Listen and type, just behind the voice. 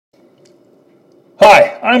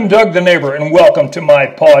Hi, I'm Doug the Neighbor, and welcome to my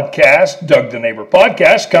podcast, Doug the Neighbor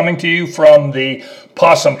Podcast, coming to you from the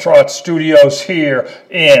Possum Trot Studios here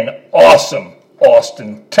in awesome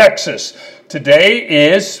Austin, Texas.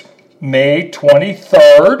 Today is May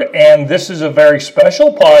 23rd, and this is a very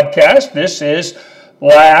special podcast. This is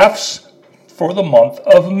Laughs for the month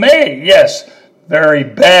of May. Yes, very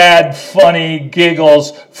bad, funny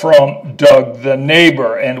giggles from Doug the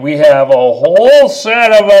Neighbor. And we have a whole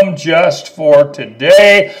set of them just for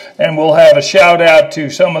today. And we'll have a shout out to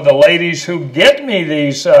some of the ladies who get me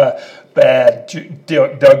these bad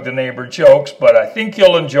Doug the Neighbor jokes. But I think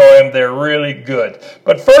you'll enjoy them. They're really good.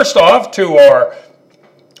 But first off, to our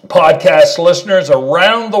podcast listeners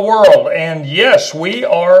around the world. And yes, we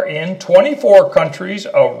are in 24 countries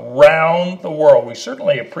around the world. We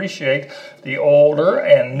certainly appreciate the older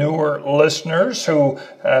and newer listeners who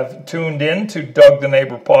have tuned in to Doug the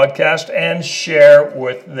Neighbor Podcast and share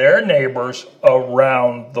with their neighbors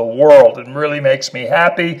around the world. It really makes me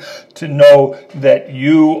happy to know that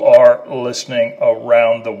you are listening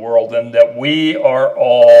around the world and that we are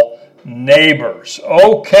all neighbors.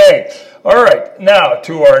 Okay. All right, now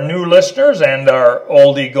to our new listeners and our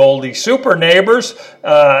oldie goldie super neighbors,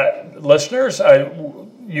 listeners,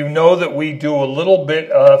 you know that we do a little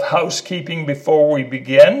bit of housekeeping before we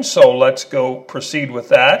begin, so let's go proceed with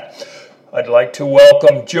that. I'd like to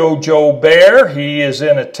welcome Jojo Bear. He is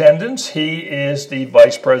in attendance. He is the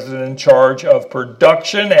Vice President in charge of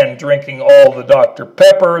production and drinking all the Dr.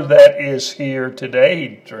 Pepper that is here today.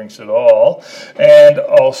 He drinks it all. And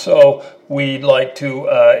also, we'd like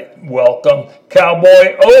to welcome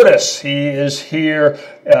Cowboy Otis. He is here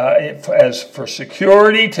as for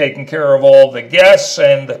security, taking care of all the guests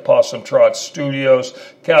and the Possum Trot Studios.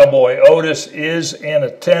 Cowboy Otis is in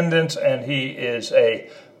attendance, and he is a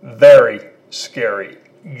very scary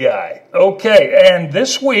guy. Okay, and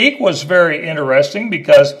this week was very interesting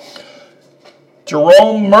because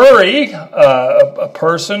Jerome Murray, a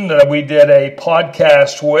person that we did a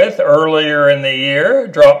podcast with earlier in the year,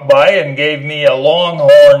 dropped by and gave me a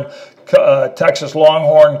Longhorn, Texas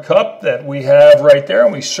Longhorn cup that we have right there,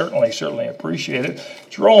 and we certainly appreciate it.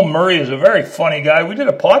 Jerome Murray is a very funny guy. We did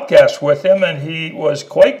a podcast with him, and he was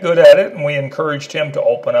quite good at it, and we encouraged him to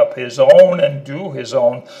open up his own and do his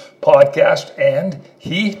own podcast, and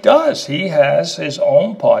he does. He has his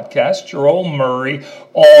own podcast, Jerome Murray,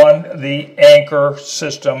 on the Anchor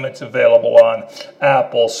system. It's available on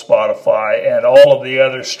Apple, Spotify, and all of the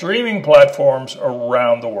other streaming platforms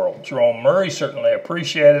around the world. Jerome Murray, certainly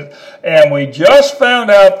appreciate it. And we just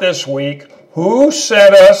found out this week who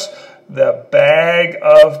sent us the bag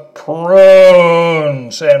of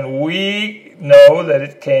prunes, and we know that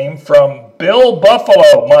it came from Bill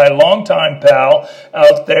Buffalo, my longtime pal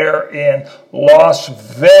out there in Las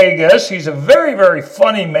Vegas. He's a very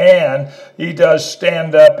funny man. He does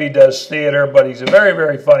stand-up, he does theater, but he's a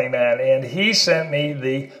very funny man, and he sent me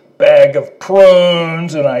the bag of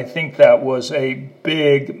prunes, and I think that was a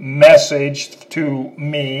big message to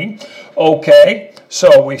me. Okay,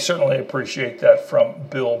 so we certainly appreciate that from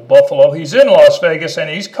Bill Buffalo. He's in Las Vegas,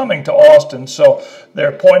 and he's coming to Austin, so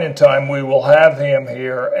their point in time, we will have him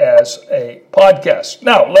here as a podcast.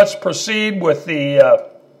 Now, let's proceed with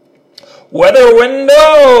the weather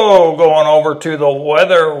window. Going over to the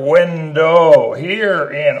weather window here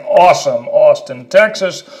in awesome Austin,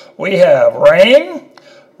 Texas. We have rain,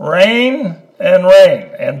 and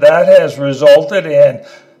that has resulted in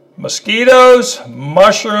mosquitoes,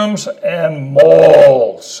 mushrooms, and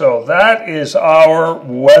mold. So that is our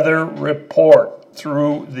weather report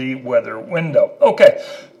through the weather window. Okay,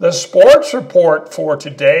 the sports report for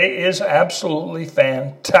today is absolutely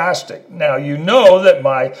fantastic. Now, you know that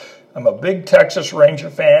I'm a big Texas Ranger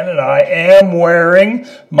fan, and I am wearing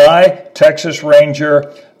my Texas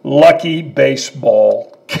Ranger Lucky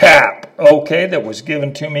Baseball cap. Okay, that was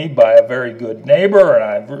given to me by a very good neighbor, and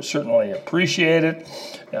I certainly appreciate it.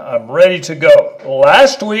 I'm ready to go.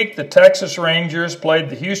 Last week, the Texas Rangers played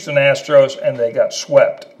the Houston Astros, and they got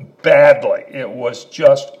swept badly. It was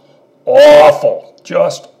just awful,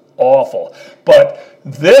 But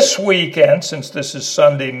this weekend, since this is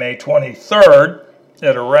Sunday, May 23rd,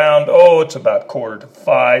 at around, it's about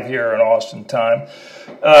 4:45 here in Austin time,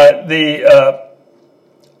 the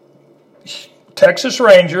Texas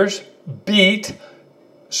Rangers beat,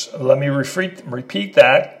 let me repeat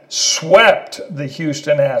that, swept the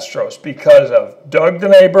Houston Astros because of Doug the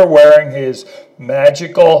Neighbor wearing his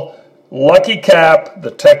magical lucky cap. The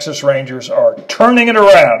Texas Rangers are turning it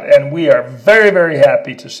around, and we are very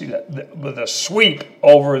happy to see that with a sweep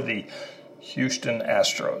over the Houston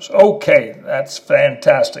Astros. Okay, that's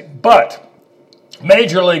fantastic. But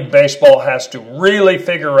Major League Baseball has to really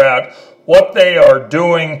figure out what they are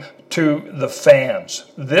doing to the fans.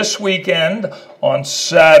 This weekend, on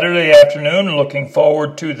Saturday afternoon, looking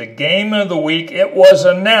forward to the game of the week, it was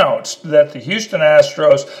announced that the Houston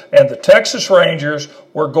Astros and the Texas Rangers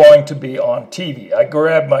were going to be on TV. I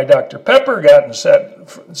grabbed my Dr. Pepper, got and sat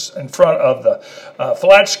in front of the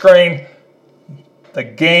flat screen. The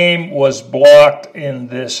game was blocked in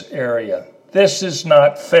this area. This is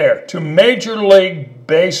not fair. To Major League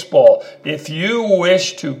Baseball, if you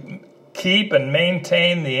wish to keep and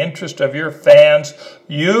maintain the interest of your fans,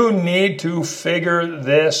 you need to figure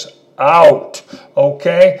this out,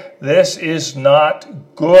 okay? This is not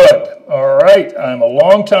good, all right? I'm a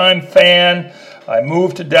longtime fan. I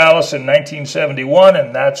moved to Dallas in 1971,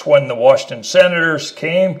 and that's when the Washington Senators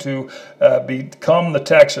came to become the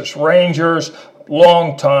Texas Rangers.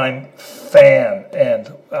 Longtime fan,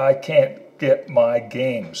 and I can't get my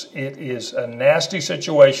games. It is a nasty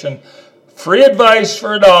situation. Free advice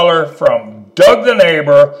for $1 from Doug the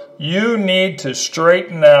Neighbor. You need to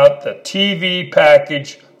straighten out the TV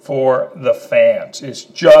package for the fans. It's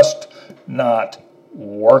just not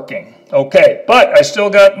working. Okay, but I still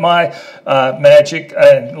got my magic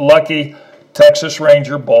and lucky Texas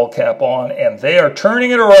Ranger ball cap on, and they are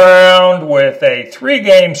turning it around with a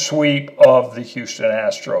 3-game sweep of the Houston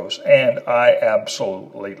Astros, and I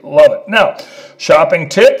absolutely love it. Now, shopping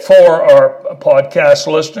tip for our podcast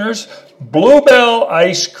listeners, Bluebell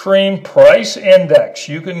Ice Cream Price Index.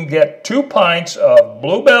 You can get 2 pints of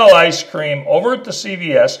Bluebell ice cream over at the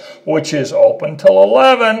CVS, which is open till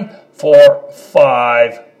 11, for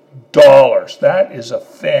 $5. That is a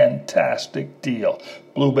fantastic deal.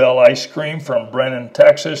 Bluebell ice cream from Brennan,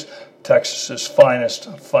 Texas. Texas's finest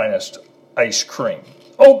ice cream.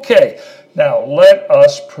 Okay, now let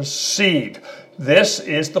us proceed. This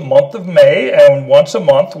is the month of May, and once a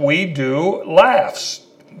month we do Laughs.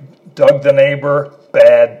 Doug the Neighbor,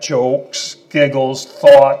 bad jokes, giggles,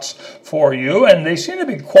 thoughts for you, and they seem to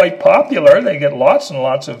be quite popular. They get lots and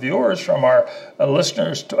lots of viewers from our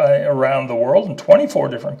listeners around the world in 24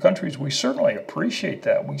 different countries. We certainly appreciate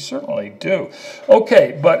that. We certainly do.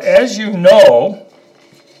 Okay, but as you know,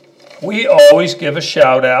 we always give a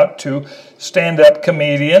shout out to stand-up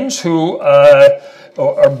comedians who are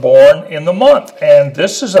born in the month. And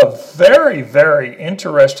this is a very, very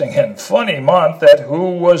interesting and funny month that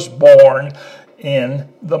who was born in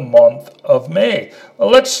the month of May. Well,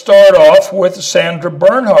 let's start off with Sandra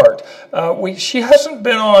Bernhard. She hasn't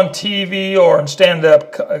been on TV or in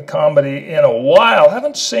stand-up comedy in a while.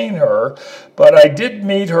 Haven't seen her, but I did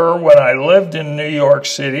meet her when I lived in New York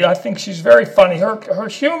City. I think she's very funny. Her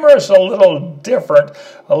humor is a little different,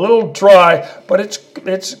 a little dry, but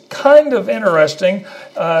it's kind of interesting,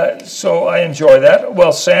 so I enjoy that.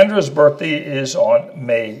 Well, Sandra's birthday is on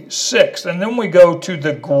May 6th, and then we go to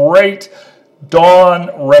the great Don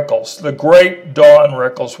Rickles, the great Don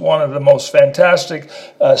Rickles, one of the most fantastic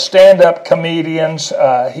stand-up comedians.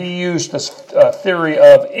 He used this theory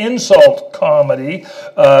of insult comedy,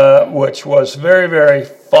 which was very, very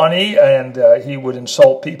funny, and he would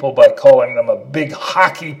insult people by calling them a big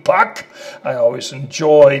hockey puck. I always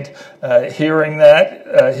enjoyed hearing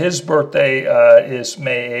that. His birthday is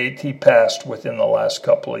May 8th. He passed within the last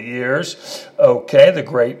couple of years. Okay, the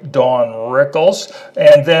great Don Rickles.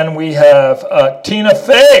 And then we have Tina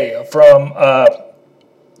Fey from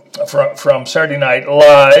Saturday Night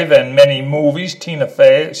Live and many movies. Tina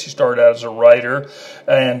Fey, she started out as a writer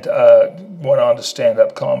and went on to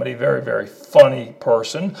stand-up comedy. Very, very funny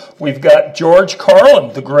person. We've got George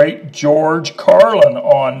Carlin, the great George Carlin,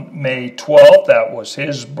 on May 12th. That was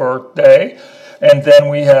his birthday. And then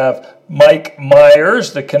we have Mike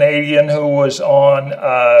Myers, the Canadian who was on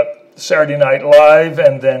Saturday Night Live,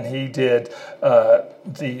 and then he did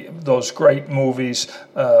those great movies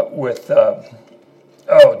with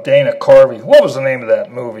Dana Carvey. What was the name of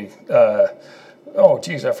that movie?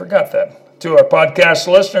 I forgot that. To our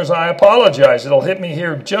podcast listeners, I apologize. It'll hit me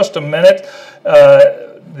here in just a minute.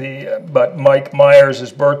 But Mike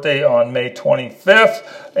Myers' birthday on May 25th,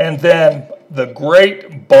 and then the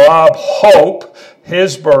great Bob Hope,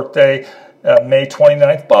 his birthday May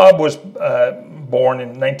 29th. Bob was born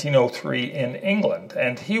in 1903 in England,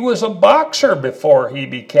 and he was a boxer before he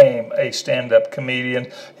became a stand-up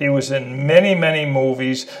comedian. He was in many, many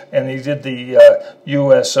movies, and he did the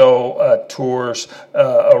USO tours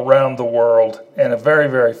around the world, and a very,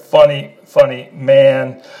 very funny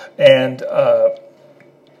man. And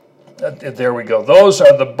There we go. Those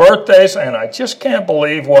are the birthdays, and I just can't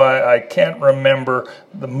believe why I can't remember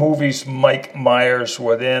the movies Mike Myers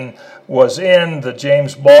was in, the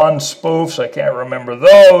James Bond spoofs. I can't remember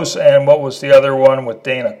those. And what was the other one with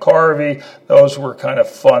Dana Carvey? Those were kind of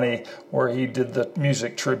funny, where he did the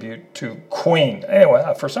music tribute to Queen. Anyway,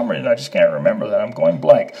 for some reason, I just can't remember that. I'm going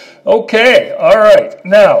blank. Okay, all right.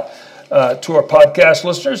 Now, to our podcast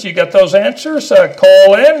listeners, you got those answers?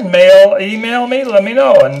 Call in, email me, let me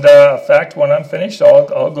know. And in fact, when I'm finished,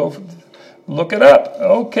 I'll go look it up.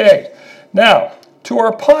 Okay. Now, to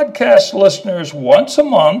our podcast listeners, once a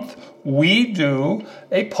month, we do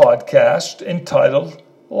a podcast entitled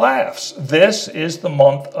Laughs. This is the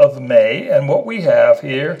month of May, and what we have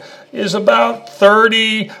here is about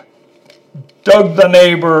 30 Doug the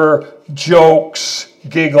Neighbor jokes,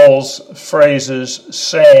 giggles, phrases,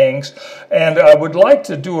 sayings. And I would like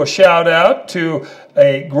to do a shout out to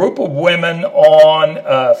a group of women on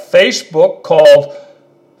Facebook called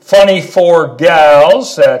Funny Four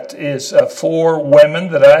Gals. That is 4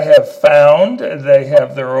 women that I have found. They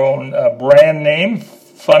have their own brand name,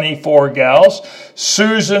 Funny Four Gals.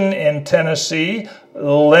 Susan in Tennessee,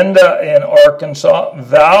 Linda in Arkansas,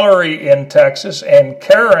 Valerie in Texas, and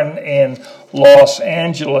Karen in Los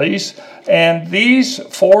Angeles. And these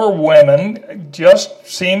 4 women just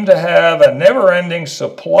seem to have a never-ending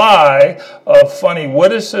supply of funny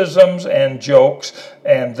witticisms and jokes,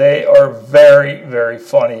 and they are very, very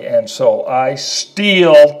funny. And so I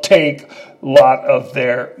still take a lot of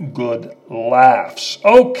their good laughs.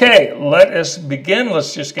 Okay, let us begin.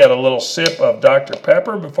 Let's just get a little sip of Dr.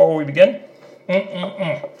 Pepper before we begin.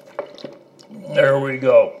 There we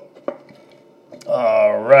go.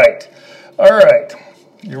 All right.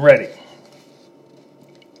 You ready?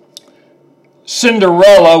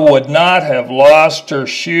 Cinderella would not have lost her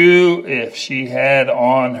shoe if she had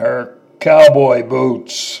on her cowboy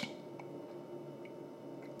boots.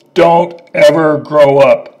 Don't ever grow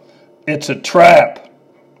up. It's a trap.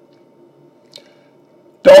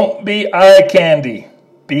 Don't be eye candy.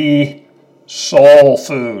 Be soul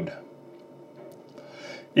food.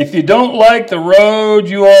 If you don't like the road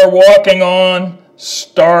you are walking on,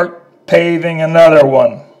 start paving another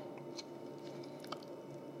one.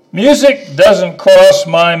 Music doesn't cross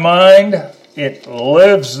my mind, it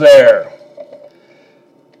lives there.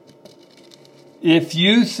 If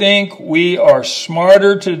you think we are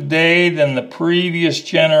smarter today than the previous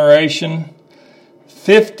generation,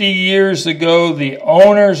 50 years ago the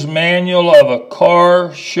owner's manual of a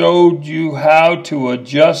car showed you how to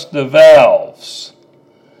adjust the valves.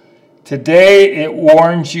 Today it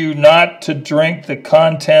warns you not to drink the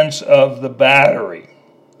contents of the battery.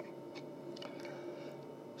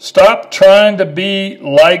 Stop trying to be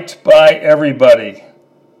liked by everybody.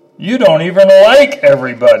 You don't even like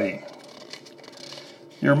everybody.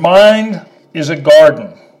 Your mind is a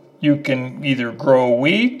garden. You can either grow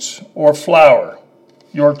weeds or flower.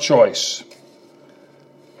 Your choice.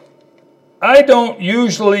 I don't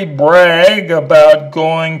usually brag about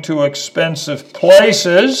going to expensive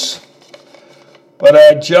places, but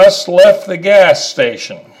I just left the gas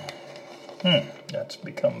station. That's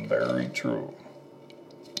become very true.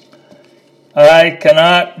 I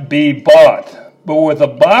cannot be bought, but with a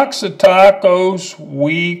box of tacos,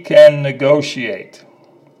 we can negotiate.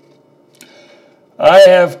 I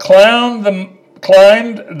have climbed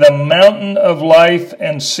the mountain of life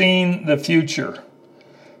and seen the future.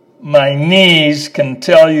 My knees can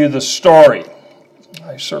tell you the story.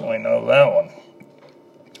 I certainly know that one.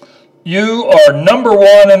 You are number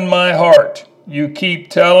 1 in my heart. You keep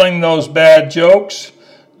telling those bad jokes,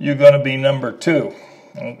 you're going to be number 2.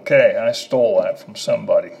 Okay, I stole that from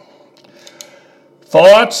somebody.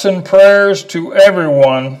 Thoughts and prayers to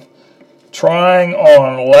everyone trying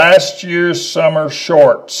on last year's summer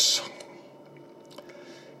shorts.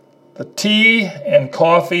 The tea and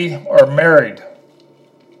coffee are married.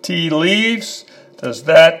 Tea leaves. Does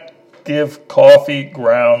that give coffee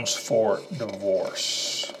grounds for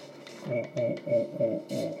divorce?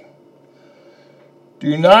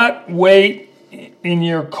 Do not wait in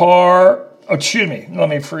your car. Excuse me, let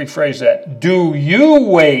me rephrase that. Do you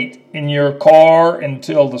wait in your car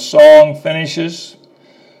until the song finishes?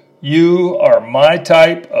 You are my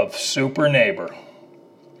type of super neighbor.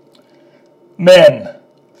 Men,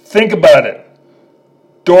 think about it.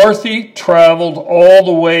 Dorothy traveled all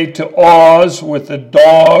the way to Oz with a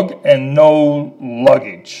dog and no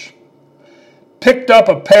luggage. Picked up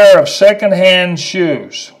a pair of second-hand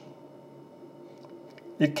shoes.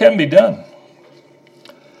 It can be done.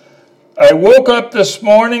 I woke up this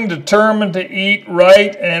morning determined to eat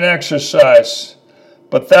right and exercise.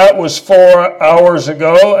 But that was 4 hours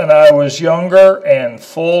ago, and I was younger and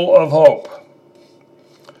full of hope.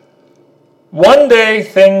 One day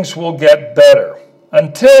things will get better.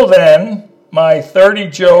 Until then, my 30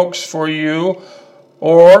 jokes for you,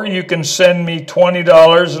 or you can send me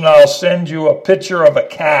 $20 and I'll send you a picture of a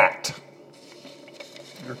cat.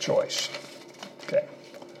 Your choice. Okay.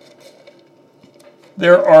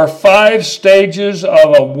 There are 5 stages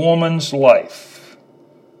of a woman's life: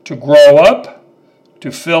 to grow up,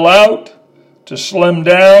 to fill out, to slim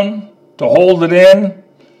down, to hold it in,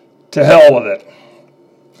 to hell with it.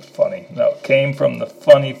 Funny. No, it came from the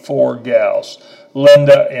Funny 4 gals.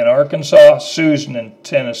 Linda in Arkansas, Susan in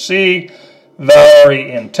Tennessee,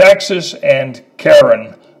 Valerie in Texas, and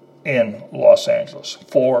Karen in Los Angeles.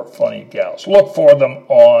 4 funny gals. Look for them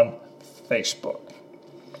on Facebook.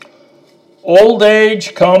 Old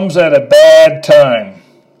age comes at a bad time.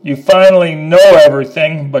 You finally know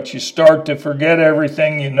everything, but you start to forget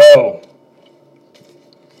everything you know.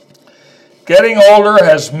 Getting older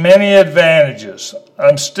has many advantages.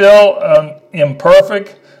 I'm still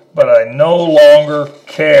imperfect, but I no longer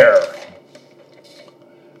care.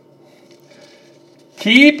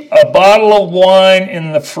 Keep a bottle of wine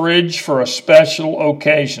in the fridge for a special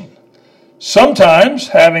occasion. Sometimes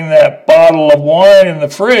having that bottle of wine in the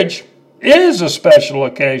fridge is a special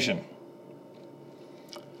occasion.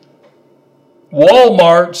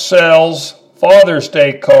 Walmart sells Father's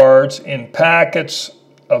Day cards in packets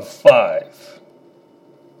of 5.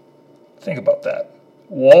 Think about that.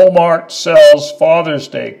 Walmart sells Father's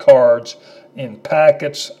Day cards in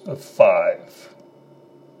packets of 5.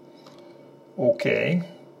 Okay.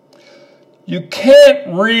 You can't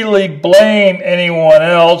really blame anyone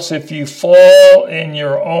else if you fall in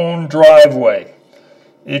your own driveway.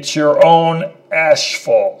 It's your own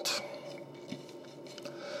asphalt.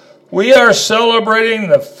 We are celebrating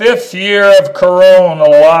the 5th year of Corona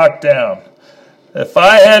lockdown. If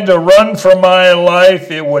I had to run for my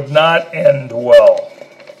life, it would not end well.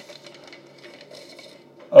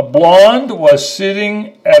 A blonde was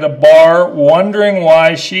sitting at a bar wondering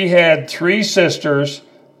why she had 3 sisters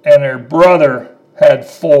and her brother had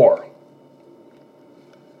 4.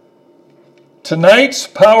 Tonight's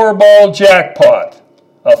Powerball jackpot: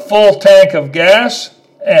 a full tank of gas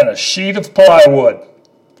and a sheet of plywood.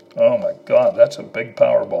 Oh my God, that's a big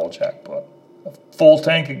Powerball jackpot. A full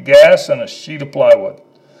tank of gas and a sheet of plywood.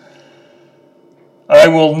 I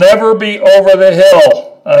will never be over the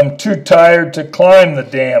hill. I'm too tired to climb the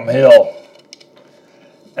damn hill.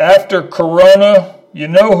 After Corona, you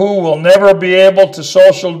know who will never be able to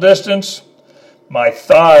social distance? My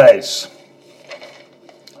thighs.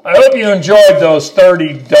 I hope you enjoyed those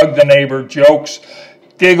 30 Doug the Neighbor jokes,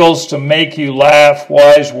 giggles to make you laugh,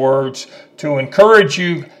 wise words to encourage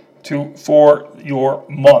you for your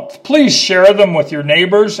month. Please share them with your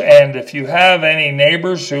neighbors, and if you have any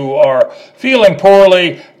neighbors who are feeling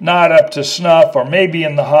poorly, not up to snuff, or maybe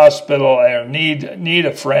in the hospital or need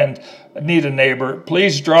a friend, need a neighbor,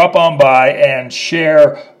 please drop on by and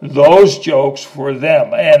share those jokes for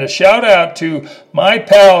them. And a shout out to my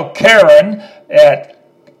pal Karen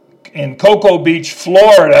in Cocoa Beach,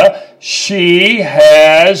 Florida. She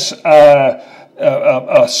has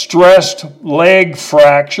a stressed leg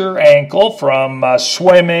fracture, ankle, from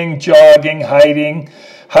swimming, jogging,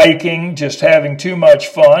 hiking, just having too much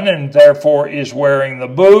fun, and therefore is wearing the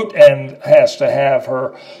boot and has to have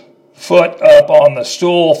her foot up on the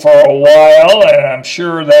stool for a while. And I'm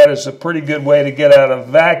sure that is a pretty good way to get out of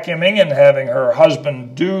vacuuming and having her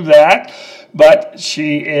husband do that. But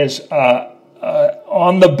she is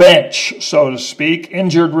on the bench, so to speak,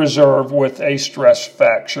 injured reserve with a stress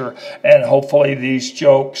fracture, and hopefully these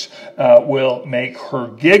jokes will make her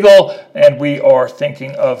giggle. And we are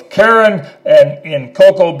thinking of Karen, and in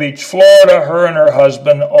Cocoa Beach, Florida, her and her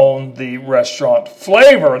husband own the restaurant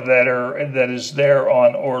Flavor that is there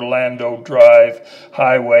on Orlando Drive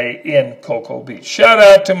Highway in Cocoa Beach. Shout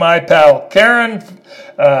out to my pal Karen.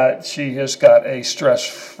 She has got a stress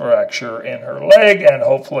fracture in her leg, and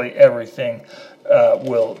hopefully everything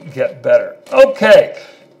will get better. Okay,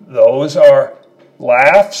 those are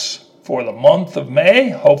laughs for the month of May.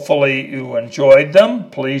 Hopefully you enjoyed them.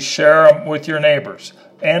 Please share them with your neighbors.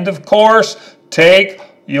 And of course, take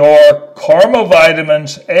your Karma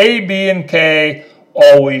vitamins A, B, and K.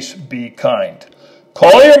 Always be kind.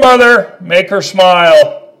 Call your mother, make her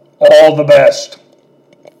smile. All the best.